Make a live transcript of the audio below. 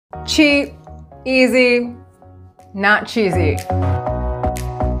Cheap, easy, not cheesy.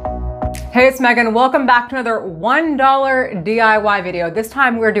 Hey, it's Megan. Welcome back to another $1 DIY video. This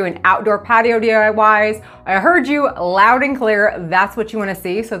time we're doing outdoor patio DIYs. I heard you loud and clear. That's what you want to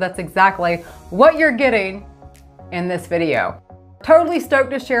see. So that's exactly what you're getting in this video. Totally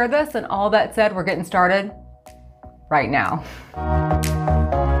stoked to share this. And all that said, we're getting started right now.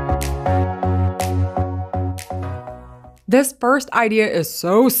 This first idea is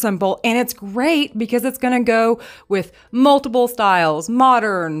so simple and it's great because it's gonna go with multiple styles,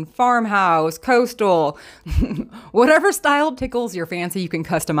 modern, farmhouse, coastal, whatever style tickles your fancy, you can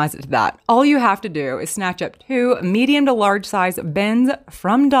customize it to that. All you have to do is snatch up 2 medium to large size bins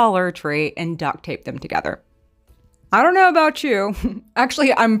from Dollar Tree and duct tape them together. I don't know about you.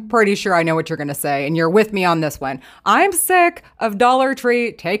 Actually, I'm pretty sure I know what you're gonna say, and you're with me on this one. I'm sick of Dollar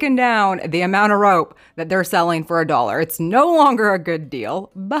Tree taking down the amount of rope that they're selling for $1. It's no longer a good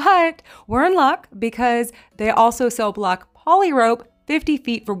deal, but we're in luck because they also sell black poly rope 50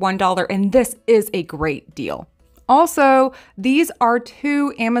 feet for $1, and this is a great deal. Also, these are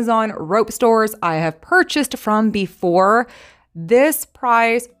 2 Amazon rope stores I have purchased from before. This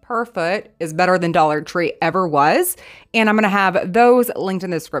price per foot is better than Dollar Tree ever was, and I'm gonna have those linked in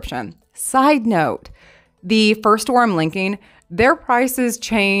the description. Side note, the first store I'm linking, their prices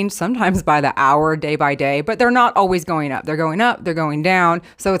change sometimes by the hour, day by day, but they're not always going up. They're going up, they're going down.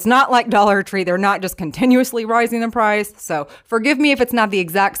 So it's not like Dollar Tree. They're not just continuously rising the price. So forgive me if it's not the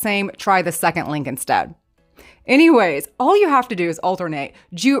exact same. Try the second link instead. Anyways, all you have to do is alternate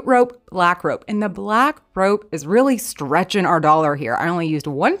jute rope, black rope, and the black rope is really stretching our dollar here. I only used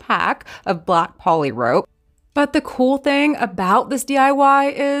 1 pack of black poly rope, but the cool thing about this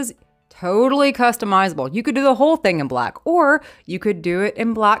DIY is totally customizable. You could do the whole thing in black, or you could do it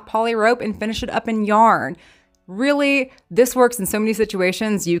in black poly rope and finish it up in yarn. Really, this works in so many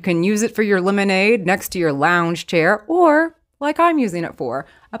situations. You can use it for your lemonade next to your lounge chair, or like I'm using it for,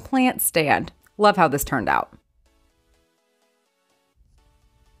 a plant stand. Love how this turned out.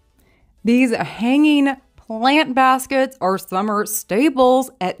 These hanging plant baskets are summer staples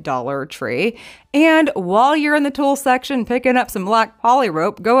at Dollar Tree. And while you're in the tool section picking up some black poly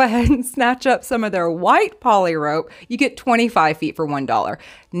rope, go ahead and snatch up some of their white poly rope. You get 25 feet for $1.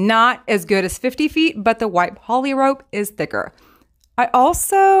 Not as good as 50 feet, but the white poly rope is thicker. I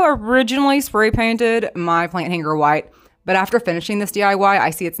also originally spray painted my plant hanger white, but after finishing this DIY,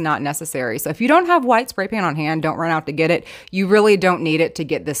 I see it's not necessary. So if you don't have white spray paint on hand, don't run out to get it. You really don't need it to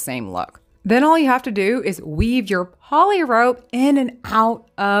get this same look. Then all you have to do is weave your poly rope in and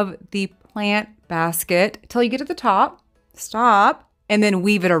out of the plant basket till you get to the top, stop, and then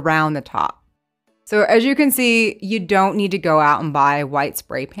weave it around the top. So as you can see, you don't need to go out and buy white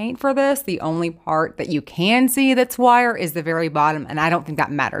spray paint for this. The only part that you can see that's wire is the very bottom, and I don't think that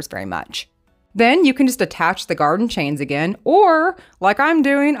matters very much. Then you can just attach the garden chains again, or like I'm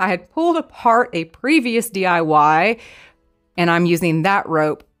doing, I had pulled apart a previous DIY and I'm using that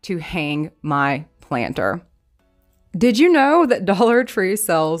rope to hang my planter. Did you know that Dollar Tree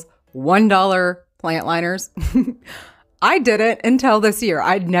sells $1 plant liners? I didn't until this year.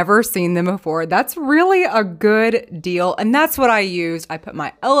 I'd never seen them before. That's really a good deal. And that's what I used. I put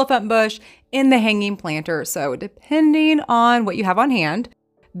my elephant bush in the hanging planter. So depending on what you have on hand,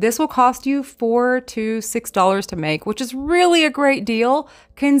 this will cost you $4 to $6 to make, which is really a great deal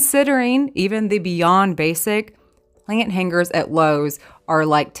considering even the beyond basic plant hangers at Lowe's are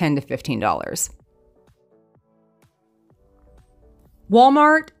like $10 to $15.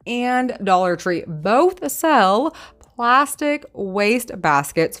 Walmart and Dollar Tree both sell plastic waste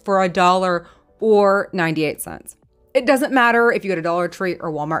baskets for $1 or 98 cents. It doesn't matter if you go to Dollar Tree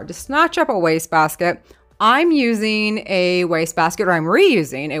or Walmart to snatch up a waste basket. I'm using a waste basket, or I'm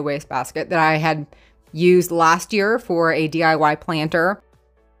reusing a waste basket that I had used last year for a DIY planter.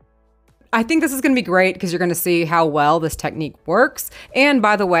 I think this is going to be great because you're going to see how well this technique works. And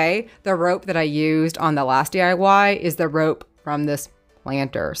by the way, the rope that I used on the last DIY is the rope from this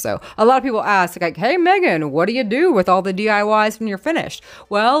planter. So a lot of people ask like, hey, Megan, what do you do with all the DIYs when you're finished?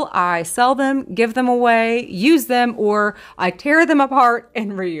 Well, I sell them, give them away, use them, or I tear them apart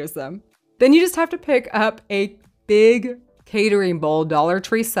and reuse them. Then you just have to pick up a big catering bowl. Dollar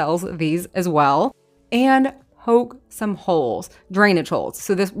Tree sells these as well. And poke some holes, drainage holes.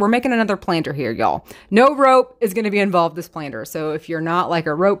 So we're making another planter here, y'all. No rope is going to be involved this planter. So if you're not like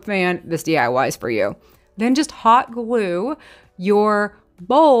a rope fan, this DIY is for you. Then just hot glue your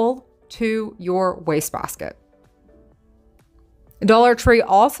bowl to your wastebasket. Dollar Tree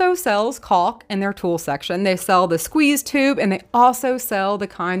also sells caulk in their tool section. They sell the squeeze tube, and they also sell the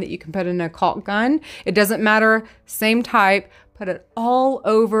kind that you can put in a caulk gun. It doesn't matter, same type. put it all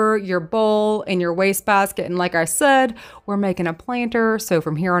over your bowl and your wastebasket. And like I said, we're making a planter. So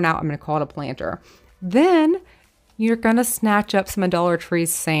from here on out, I'm going to call it a planter. Then you're going to snatch up some of Dollar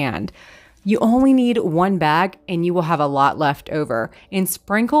Tree's sand. You only need one bag and you will have a lot left over. And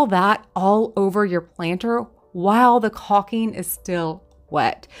sprinkle that all over your planter while the caulking is still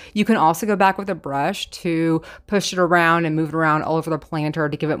wet. You can also go back with a brush to push it around and move it around all over the planter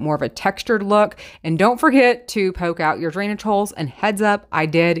to give it more of a textured look. And don't forget to poke out your drainage holes. And heads up, I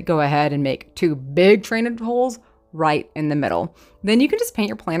did go ahead and make 2 big drainage holes right in the middle. Then you can just paint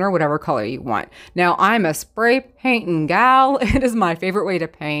your planter whatever color you want. Now, I'm a spray painting gal. It is my favorite way to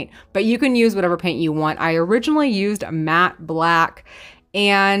paint, but you can use whatever paint you want. I originally used a matte black,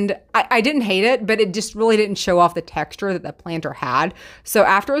 and I didn't hate it, but it just really didn't show off the texture that the planter had. So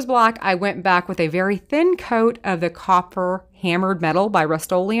after it was black, I went back with a very thin coat of the copper hammered metal by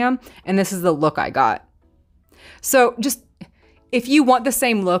Rust-Oleum, and this is the look I got. So just, if you want the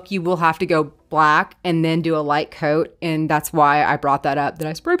same look, you will have to go black and then do a light coat. And that's why I brought that up, that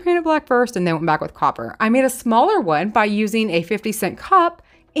I spray painted black first and then went back with copper. I made a smaller one by using a 50-cent cup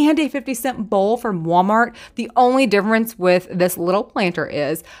and a 50-cent bowl from Walmart. The only difference with this little planter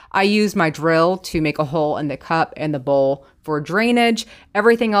is I used my drill to make a hole in the cup and the bowl for drainage.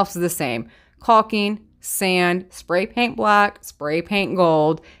 Everything else is the same. Caulking, sand, spray paint black, spray paint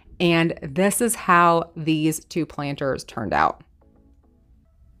gold. And this is how these 2 planters turned out.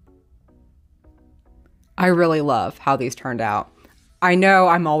 I really love how these turned out. I know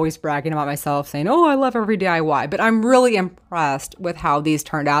I'm always bragging about myself saying, oh, I love every DIY, but I'm really impressed with how these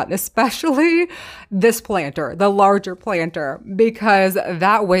turned out, especially this planter, the larger planter, because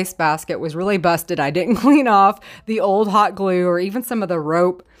that wastebasket was really busted. I didn't clean off the old hot glue or even some of the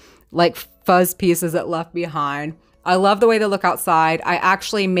rope, like fuzz pieces that left behind. I love the way they look outside. I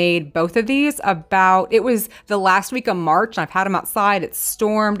actually made both of these it was the last week of March, and I've had them outside. It's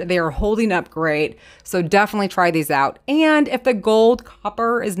stormed. They are holding up great. So definitely try these out. And if the gold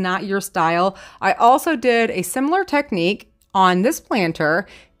copper is not your style, I also did a similar technique on this planter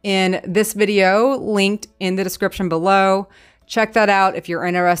in this video linked in the description below. Check that out if you're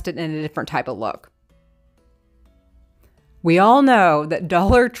interested in a different type of look. We all know that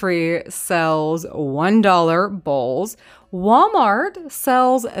Dollar Tree sells $1 bowls. Walmart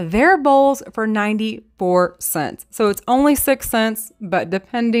sells their bowls for 94 cents. So it's only 6 cents, but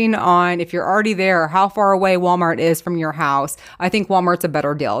depending on if you're already there, how far away Walmart is from your house, I think Walmart's a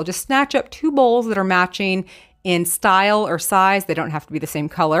better deal. Just snatch up 2 bowls that are matching in style or size. They don't have to be the same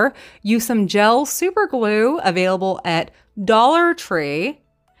color. Use some gel super glue available at Dollar Tree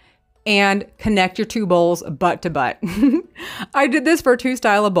and connect your 2 bowls butt to butt. I did this for 2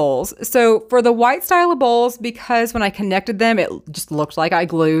 style of bowls. So for the white style of bowls, because when I connected them, it just looked like I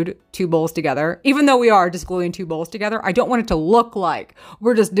glued 2 bowls together. Even though we are just gluing 2 bowls together, I don't want it to look like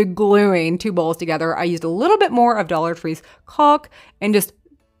we're just gluing 2 bowls together. I used a little bit more of Dollar Tree's caulk and just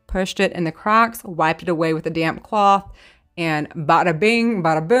pushed it in the cracks, wiped it away with a damp cloth, and bada bing,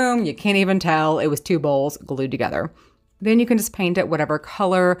 bada boom, you can't even tell it was 2 bowls glued together. Then you can just paint it whatever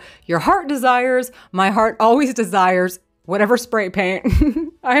color your heart desires. My heart always desires whatever spray paint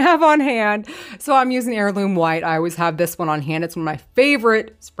I have on hand. So I'm using Heirloom White. I always have this one on hand. It's one of my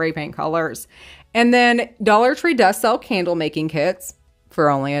favorite spray paint colors. And then Dollar Tree does sell candle making kits for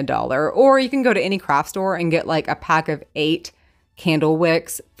only $1. Or you can go to any craft store and get like a pack of 8 candle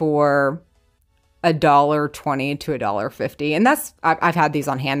wicks for $1.20 to $1.50. And I've had these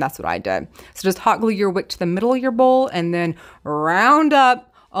on hand. That's what I did. So just hot glue your wick to the middle of your bowl and then round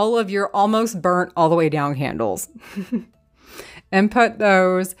up all of your almost burnt all the way down candles and put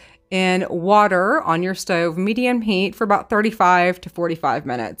those in water on your stove, medium heat for about 35 to 45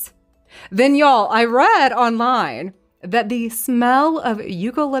 minutes. Then y'all, I read online that the smell of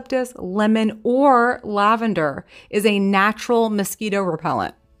eucalyptus, lemon, or lavender is a natural mosquito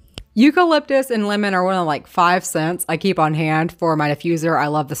repellent. Eucalyptus and lemon are one of like 5 cents I keep on hand for my diffuser. I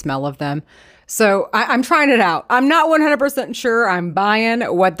love the smell of them. So I'm trying it out. I'm not 100% sure I'm buying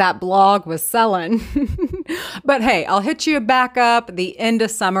what that blog was selling. But hey, I'll hit you back up the end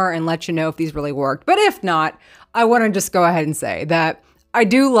of summer and let you know if these really worked. But if not, I want to just go ahead and say that I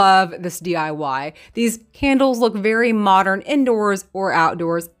do love this DIY. These candles look very modern indoors or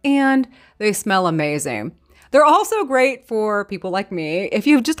outdoors, and they smell amazing. They're also great for people like me if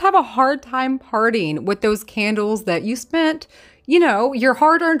you just have a hard time parting with those candles that you spent, your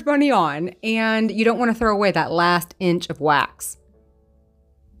hard-earned money on, and you don't want to throw away that last inch of wax.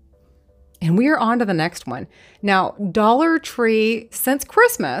 And we are on to the next one. Now, Dollar Tree, since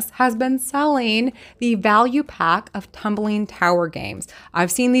Christmas, has been selling the value pack of tumbling tower games.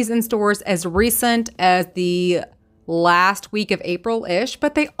 I've seen these in stores as recent as the last week of April-ish,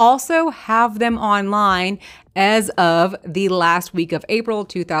 but they also have them online as of the last week of April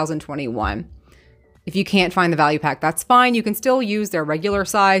 2021. If you can't find the value pack, that's fine. You can still use their regular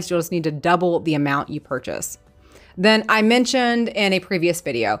size. You'll just need to double the amount you purchase. Then I mentioned in a previous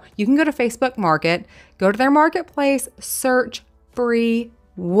video, you can go to Facebook Market, go to their marketplace, search free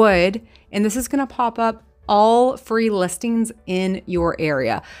wood, and this is going to pop up all free listings in your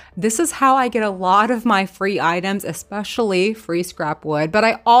area. This is how I get a lot of my free items, especially free scrap wood. But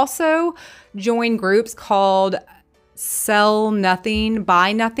I also join groups called Sell Nothing,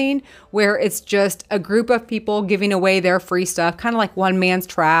 Buy Nothing, where it's just a group of people giving away their free stuff, kind of like one man's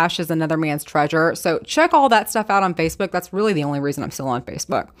trash is another man's treasure. So check all that stuff out on Facebook. That's really the only reason I'm still on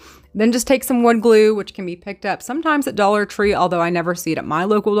Facebook. Then just take some wood glue, which can be picked up sometimes at Dollar Tree, although I never see it at my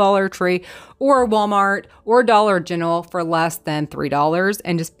local Dollar Tree, or Walmart or Dollar General for less than $3,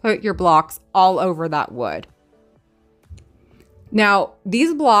 and just put your blocks all over that wood. Now,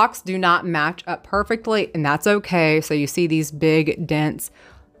 these blocks do not match up perfectly, and that's okay. So you see these big dents.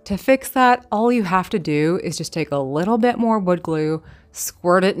 To fix that, all you have to do is just take a little bit more wood glue,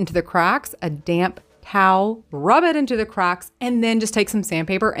 squirt it into the cracks, a damp towel, rub it into the cracks, and then just take some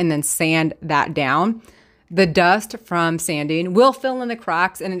sandpaper and then sand that down. The dust from sanding will fill in the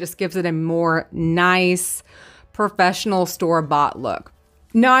cracks, and it just gives it a more nice, professional store-bought look.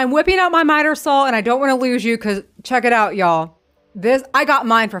 Now, I'm whipping out my miter saw, and I don't want to lose you because check it out, y'all. I got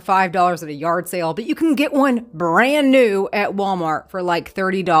mine for $5 at a yard sale, but you can get one brand new at Walmart for like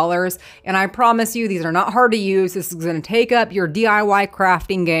 $30. And I promise you, these are not hard to use. This is going to take up your DIY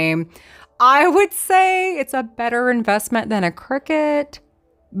crafting game. I would say it's a better investment than a Cricut,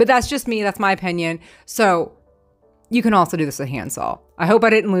 but that's just me. That's my opinion. So you can also do this with a handsaw. I hope I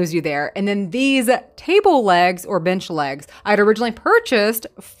didn't lose you there. And then these table legs or bench legs, I'd originally purchased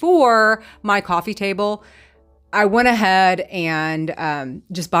for my coffee table. I went ahead and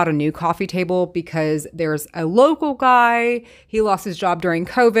just bought a new coffee table because there's a local guy. He lost his job during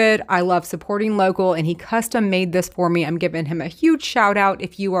COVID. I love supporting local, and he custom made this for me. I'm giving him a huge shout out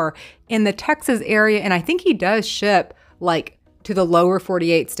if you are in the Texas area. And I think he does ship like to the lower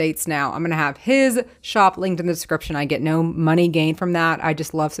 48 states now. I'm going to have his shop linked in the description. I get no money gained from that. I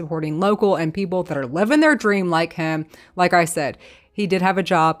just love supporting local and people that are living their dream like him. Like I said, he did have a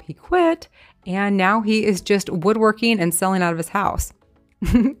job. He quit. And now he is just woodworking and selling out of his house.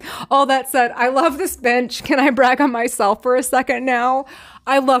 All that said, I love this bench. Can I brag on myself for a second now?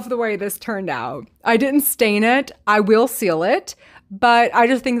 I love the way this turned out. I didn't stain it. I will seal it. But I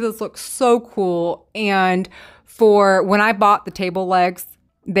just think this looks so cool. And for when I bought the table legs,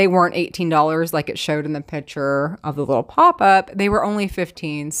 they weren't $18 like it showed in the picture of the little pop-up. They were only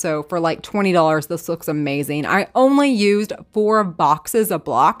 $15. So for like $20, this looks amazing. I only used 4 boxes of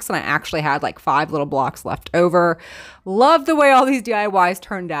blocks, and I actually had like 5 little blocks left over. Love the way all these DIYs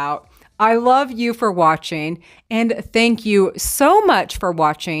turned out. I love you for watching, and thank you so much for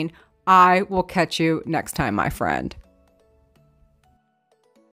watching. I will catch you next time, my friend.